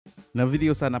Dans la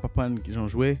vidéo, ça n'a pas prendre qui j'en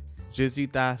joué. Jésus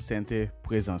Ta Sainte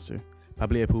Presence. Pas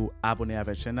oublier pour abonner avec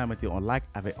la chaîne, mettez un like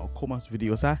avec un commence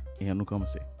vidéo ça et on nous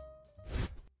commencer.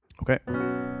 OK?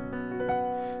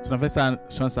 So on fait ça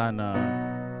chance en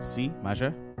C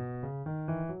majeur.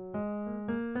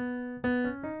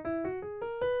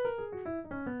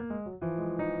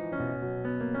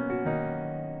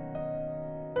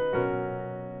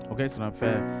 OK, so on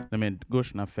fait la main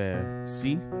gauche on fait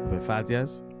C avec fa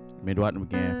dièse, main droite nous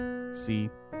gagne C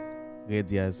ré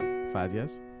dièse fa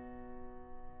dièse.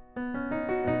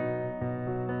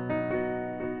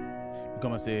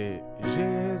 Commencer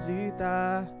Jésus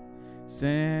Ta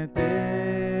Sainte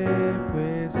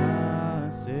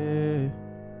Presence.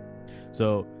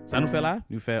 So, ça nous fait là,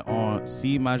 nous fait en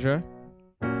C majeur,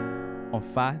 en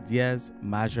fa dièse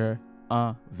majeur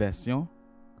en version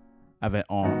avec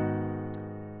en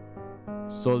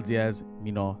sol dièse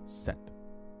mineur 7.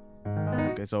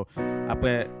 OK, so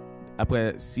après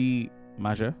C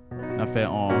majeur, on fait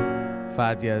en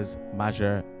fa dièse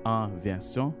majeur en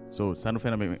version. So ça nous fait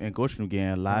dans la main gauche nous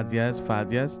gagne la dièse, fa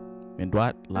dièse, main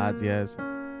droite la dièse,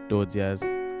 do dièse,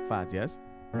 fa dièse.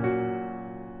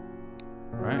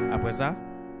 Right? Après ça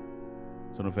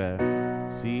nous fait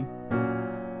si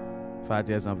fa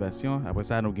dièse en version. Après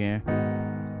ça nous gagne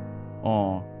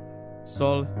en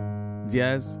sol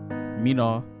dièse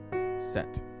mineur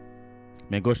 7.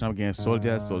 Main gauche nous gagne sol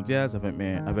dièse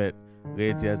avec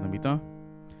ré dièse dans mi-temps.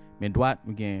 Main droite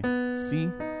nous gagne si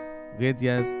ré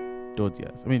dièse, do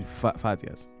dièse. Fa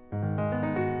dièse.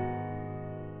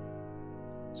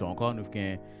 So encore nous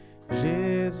gagne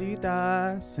Jésus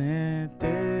Ta Sainte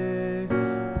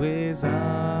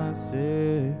Presence.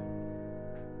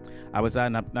 Après ça,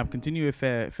 nous continuons à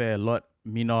faire l'autre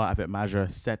mineur avec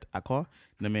majeur 7 accords.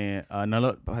 Dans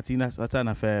l'autre partie, nous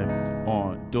avons fait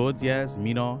en do dièse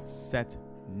mineur 7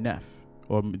 9.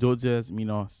 Ou do dièse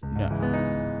mineur 9.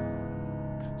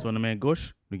 So, dans la main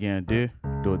gauche, nous avons 2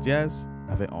 do dièse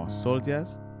avec un sol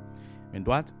dièse. Main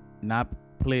droite, nous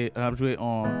avons joué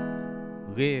en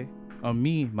ré, en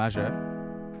mi majeur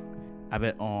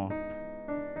avec un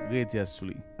ré dièse sous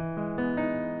lui.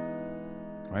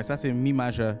 Ouais, ça c'est mi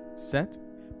majeur 7.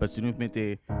 Parce que nous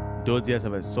mettons do dièse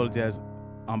avec sol dièse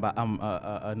en bas,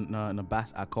 en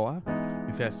basse accord.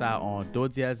 Nous faisons ça en do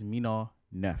dièse mineur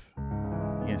 9.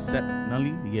 Il y a 7 dans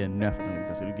lui, il y a 9 dans lui.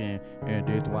 Parce que il y a 1,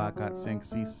 2, 3, 4, 5,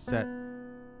 6, 7,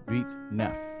 8,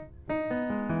 9.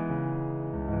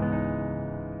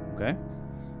 OK?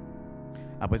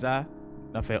 Après ça,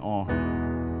 on fait en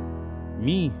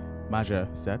mi majeur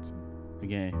 7.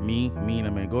 Nous avons mi dans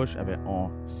la main gauche avec un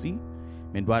si.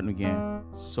 Main droite, nous avons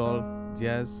sol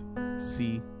dièse,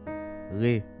 si,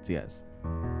 ré dièse.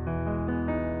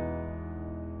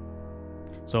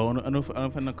 So, on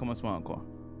fait un commencement encore.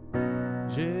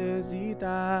 Jésus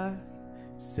Ta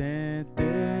Sainte.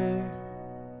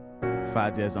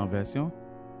 Fa dièse en version.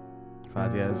 Fa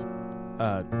dièse.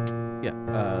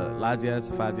 La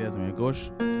dièse, fa dièse main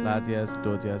gauche. La dièse,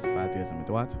 do dièse, fa dièse main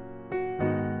droite.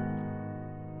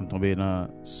 On tombe dans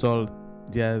sol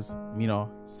dièse mineur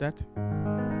 7.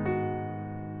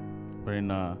 Après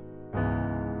dans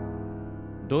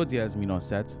do dièse mineur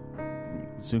 7.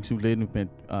 Si vous voulez, nous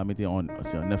mettons un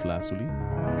 9 là sous lui.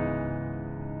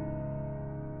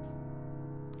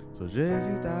 So,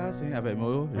 Jésus Ta Sainte, avec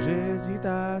moi, Jésus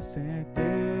Ta Sainte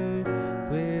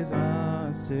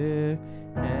Presence est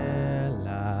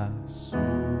là sous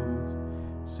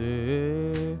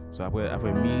ce. So,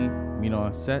 après mi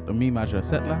mineur 7, mi majeur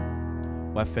 7 là,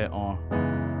 on va faire un.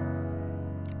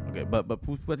 OK,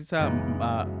 pour dire ça,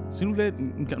 si vous voulez,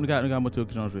 nous avons moteur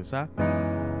que j'en joue ça.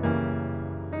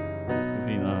 Nous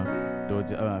finissons do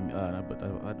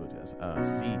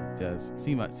dièse,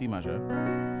 si majeur.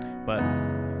 But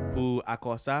pour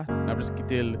accord ça, on a juste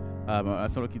quitté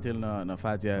le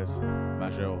fa dièse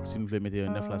majeur. Si nous voulons mettre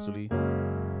un 9 là sur lui,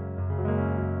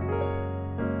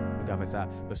 on va faire ça.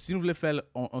 Mais si nous voulons faire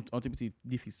un petit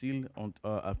difficile,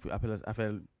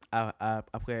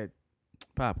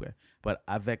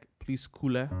 avec plus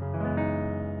couleur,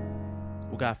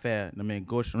 on va faire la main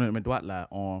gauche, la main droite là,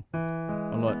 on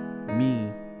l'autre mi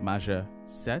majeur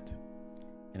 7.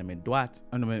 Et la main droite,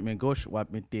 la main gauche, on va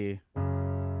mettre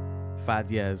fa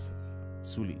dièse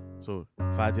sous lui. So,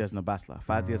 fa dièse dans basse là.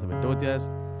 Fa dièse avec do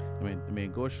dièse. La main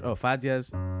gauche, fa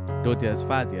dièse, do dièse,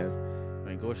 fa dièse.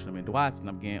 La main gauche, la main droite, nous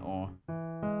avons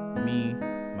un mi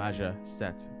majeur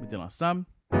 7. Mettez l'ensemble.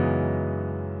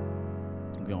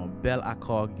 Nous avons un bel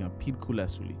accord, nous avons un pile couleur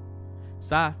sous lui.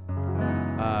 Ça,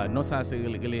 non, ça c'est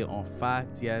relé en fa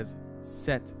dièse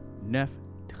 7, 9,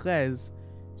 13,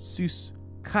 sus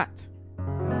 4.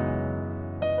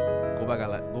 Go back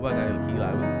qui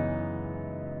là, oui.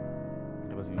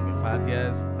 Si nous avons Fa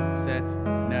dièse, 7,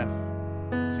 9,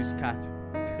 sus 4,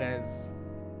 13.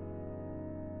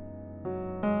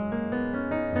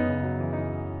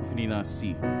 Pour finir dans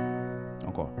Si.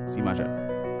 Encore, Si majeur.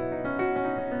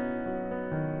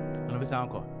 On fait ça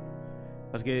encore.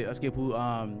 Parce que pour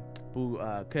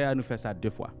cœur, nous fait ça 2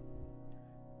 fois.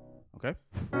 OK?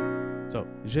 So,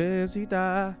 Jésus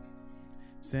ta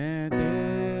Sainte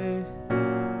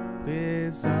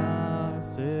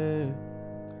Présence est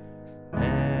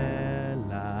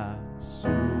la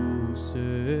source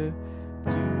du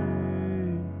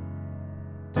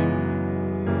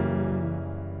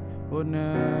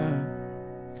bonheur.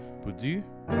 Pour du.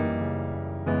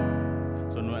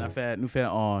 So, nous fait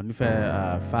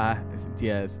Fa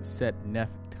dièse 7, 9,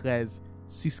 13,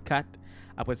 sus 4.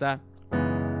 Après ça,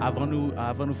 avant nous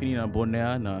finir dans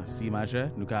bonheur, dans Si majeur,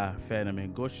 nous avons fait dans main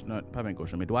gauche, non, pas main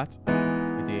gauche, dans main droite.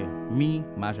 C'était Mi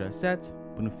majeur 7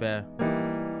 pour nous faire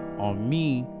en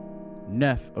Mi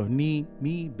 9, Mi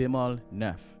bémol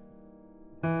 9.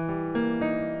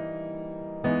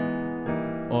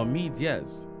 Ou Mi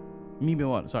dièse, Mi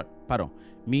bémol, sorry, pardon,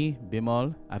 Mi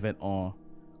bémol avec un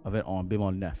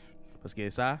bémol 9. Parce que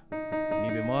ça,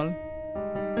 Mi bémol,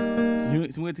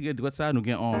 si vous retirez droite ça, nous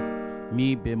avons un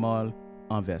Mi bémol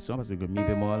en version, parce que Mi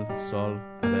bémol, Sol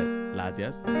avec La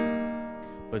dièse.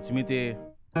 Mais tu mettais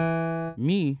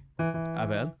Mi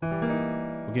avec,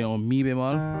 vous avez un Mi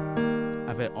bémol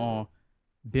avec un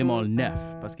bémol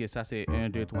 9, parce que ça c'est 1,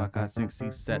 2, 3, 4, 5,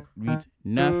 6, 7, 8,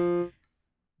 9.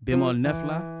 Bémol 9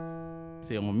 là,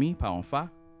 c'est un Mi, pas un Fa.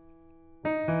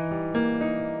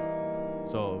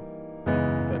 So,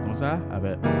 on fait comme ça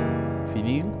avec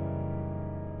finil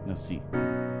dans Si.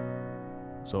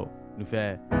 So, nous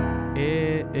fait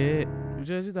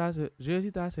Jésus ta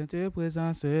Sainte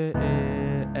Présence est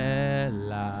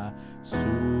la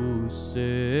source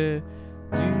du.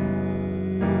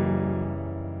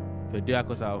 Fait 2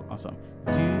 accords ça ensemble.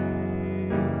 Du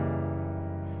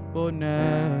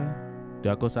bonheur. 2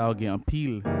 accords ça on gagne en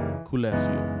pile couleur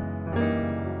sur.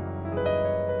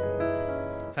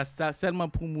 Ça seulement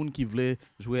pour les gens qui veulent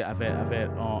jouer avec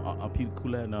en pile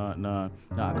couleur dans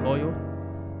l'accord,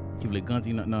 qui veulent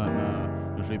grandir dans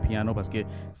jouer piano, parce que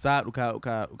ça, on peut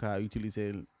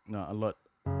utiliser dans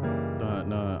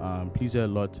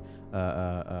plusieurs autres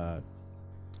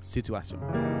situations.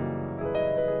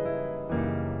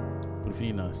 Pour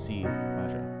finir dans Si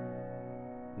majeur.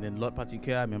 L'autre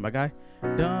patikilye, même bagaille.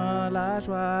 Dans la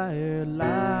joie et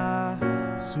la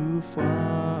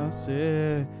souffrance,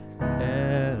 elle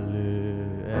est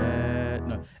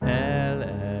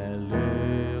le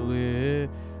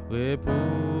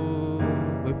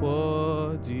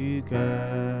repos du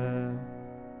cœur.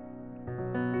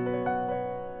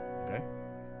 OK?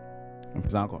 On fait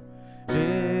ça encore.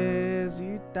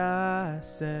 Jésus ta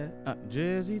Sainte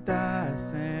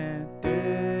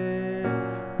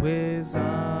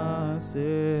Présence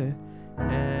est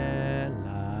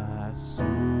la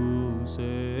source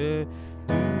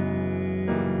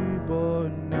du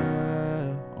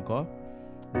bonheur. Encore.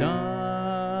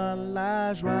 Dans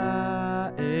la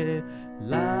joie et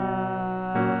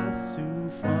la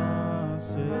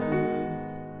souffrance.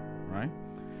 Right?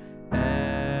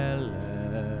 Elle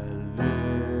est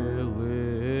le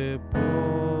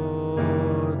repos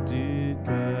du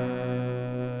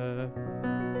cœur.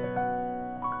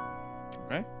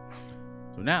 Okay?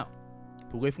 So now,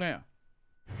 pour refrain.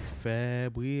 Fais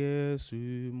briller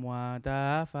sur moi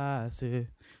ta face.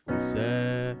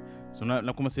 C'est. So, on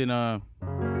a commencé dans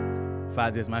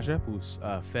Fa dièse majeur pour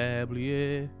faire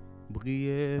briller.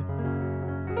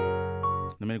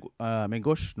 Dans main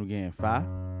gauche, nous avons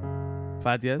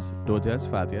Fa dièse, Do dièse,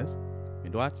 Fa dièse.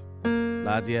 Main droite,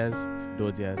 La dièse,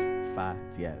 Do dièse, Fa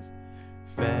dièse.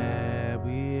 Fais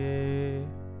briller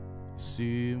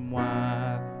sur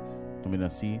moi. Tombez dans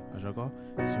Si majeur encore.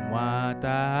 Sur moi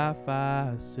ta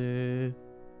face.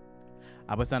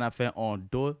 Après ça, on a fait un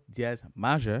Do dièse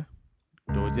majeur.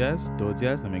 Do dièse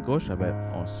dans main gauche avec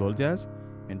un Sol dièse.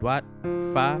 Main droite,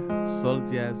 Fa, Sol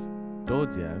dièse, Do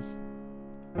dièse.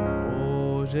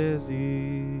 Oh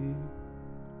Jésus.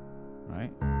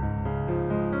 Right?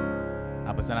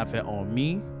 Après ça, on a fait un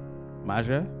Mi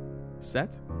majeur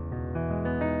 7.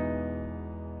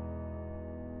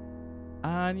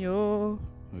 Agneau.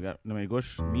 Regarde, dans main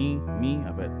gauche, Mi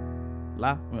avec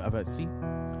La, avec Si.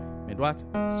 Main droite,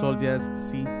 Sol dièse,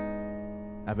 Si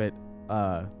avec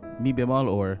Mi bémol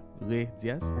ou Ré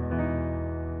dièse.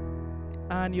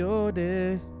 Agneau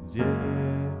de Dieu.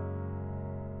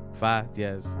 Fa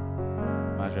dièse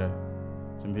majeur.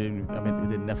 Je vais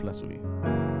mettre 9 là sur lui.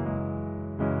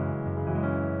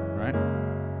 Right?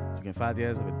 Tu as Fa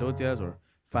dièse avec Do dièse ou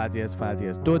Fa dièse,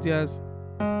 Do dièse.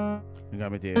 nous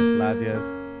allons mettre la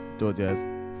dièse, do dièse,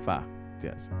 fa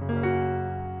dièse.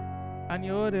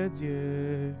 Agneau de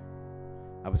Dieu.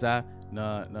 Après ça,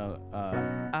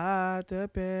 à te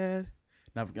perdre.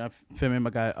 Nous fait même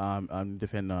bagage de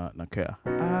faire dans le cœur.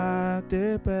 À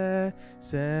te perdre,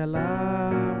 c'est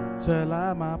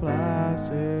là ma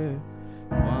place.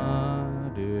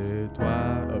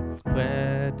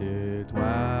 Près de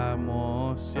toi,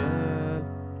 mon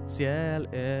ciel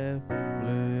est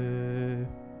bleu.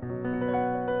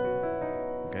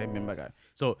 Ok, même bagage.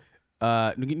 So,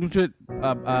 nous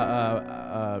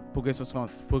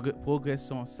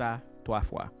progressons ça 3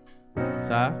 fois.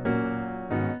 Ça,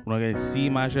 on a si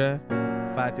majeur,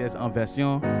 fa dièse en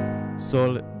version,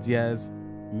 sol dièse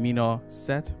mineur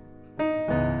 7,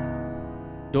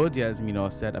 do dièse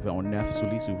mineur 7 avec un 9 sous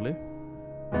lui, si vous voulez,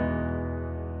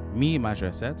 mi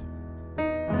majeur 7,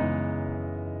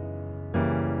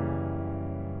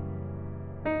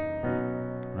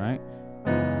 right?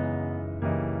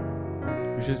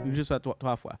 Juste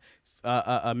 3 fois.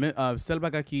 Seul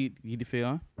bagage qui est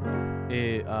différent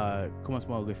et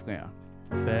commencement au refrain.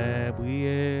 Fais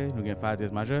briller, nous avons fa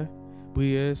dièse majeur.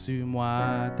 Briller sur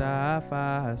moi ta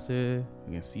face. Nous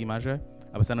avons si majeur.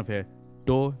 Après ça, nous faisons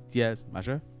do dièse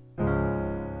majeur.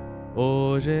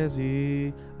 Oh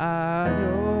Jésus,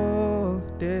 agneau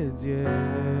de Dieu.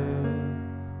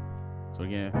 So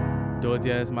nous avons do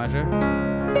dièse majeur.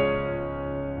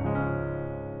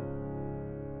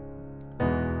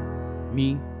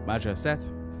 Mi majeur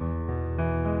 7.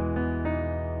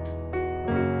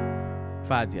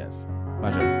 Fa dièse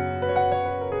majeur.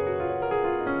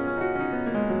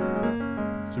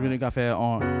 Si vous voulez faire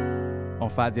en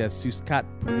fa dièse sus 4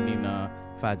 pour finir dans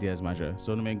fa dièse majeur.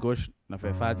 So nous main gauche, nous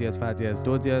fait fa dièse,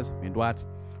 do dièse, main droite,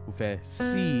 vous faites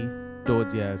si, do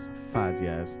dièse, fa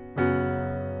dièse.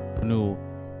 Pour nous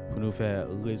faire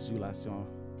resolution.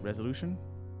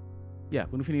 Yeah,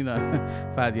 pour nous finir dans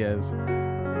fa dièse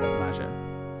majeur.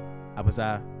 Après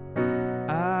ça,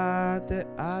 à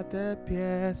tes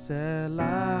pieds, c'est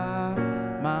là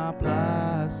ma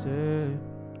place.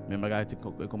 Même bagage,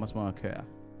 commencement en cœur.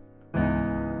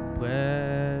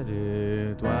 Près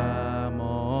de toi,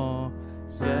 mon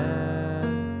ciel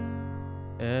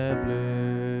est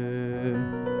bleu.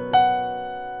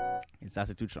 Et ça,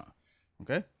 c'est tout le chant.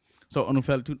 OK? So, on nous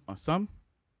fait le tout ensemble.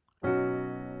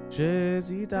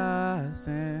 Jésus Ta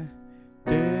Sainte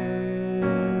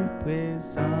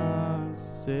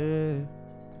Présence est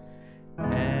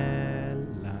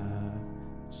la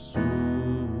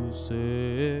source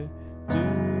du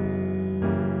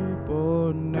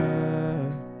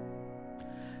bonheur.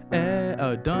 Et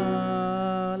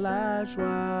dans la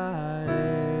joie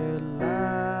et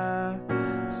la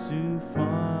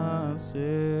souffrance,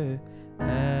 elle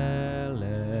est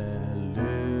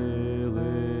le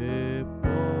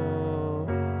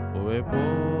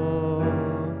repos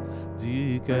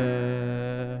du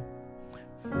cœur.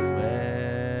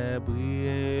 Fais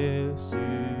briller sur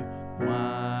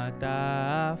moi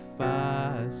ta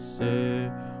face,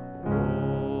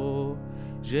 oh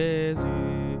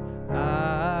Jésus,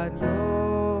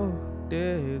 agneau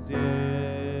de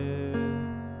Dieu.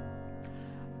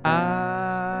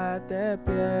 À tes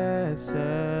pieds,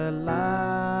 c'est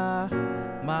là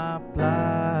ma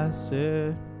place.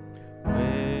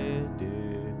 Près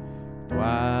de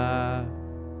toi,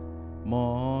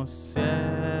 mon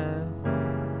ciel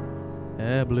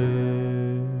est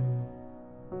bleu.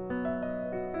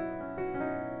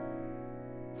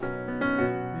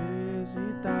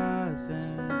 Jésus Ta Sainte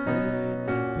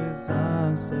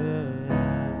Présence est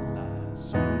la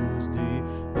source du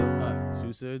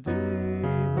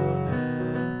bonheur.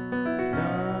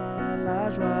 Dans la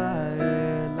joie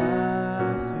et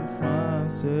la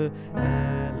souffrance, elle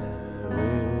est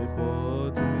repos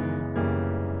du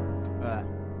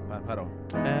pardon.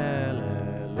 Elle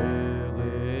est le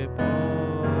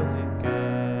repos du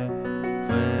cœur.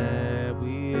 Fais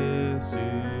briller sur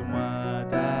moi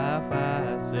ta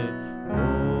face,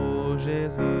 oh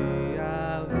Jésus,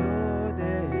 agneau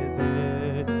de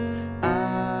Dieu. À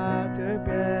tes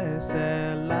pieds,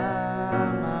 c'est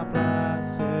là ma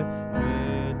place.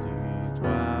 Près de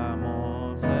toi,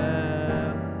 mon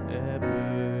ciel est bleu.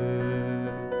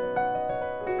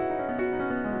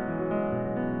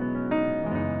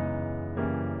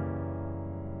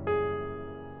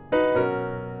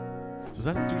 So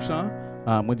ça c'est tout le chant.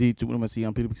 Moi dis tout le monde merci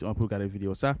un peu pour regarder la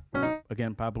vidéo ça.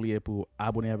 Again, pas oublier pour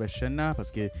abonner à la chaîne parce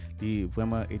que c'est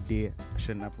vraiment aider la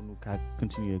chaîne pour nous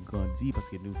continuer à grandir parce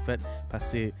que nous fait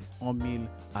passer 1 000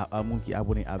 à monde qui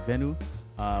abonné avec nous.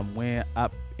 Moi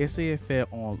essayer de faire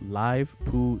en live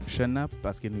pour chaîne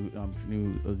parce que nous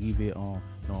arriver en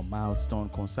milestone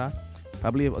comme ça. Pas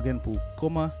oublier again pour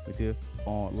comment mettez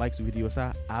on like sur vidéo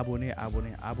ça, abonner.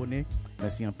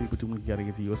 Merci un peu pour tout le monde qui a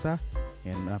regardé vidéo ça. Et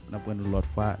n'a pas l'autre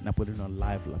fois, n'a pas dans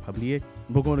live là. Pas oublier.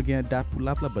 Beaucoup de gain date pour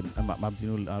la ben m'a dit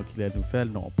nous qui nous fait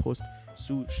non post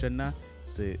sur chaîne.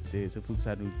 C'est pour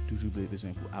ça nous toujours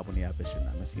besoin pour abonner à la chaîne.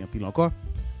 Merci un peu encore.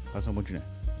 Passons bonne journée.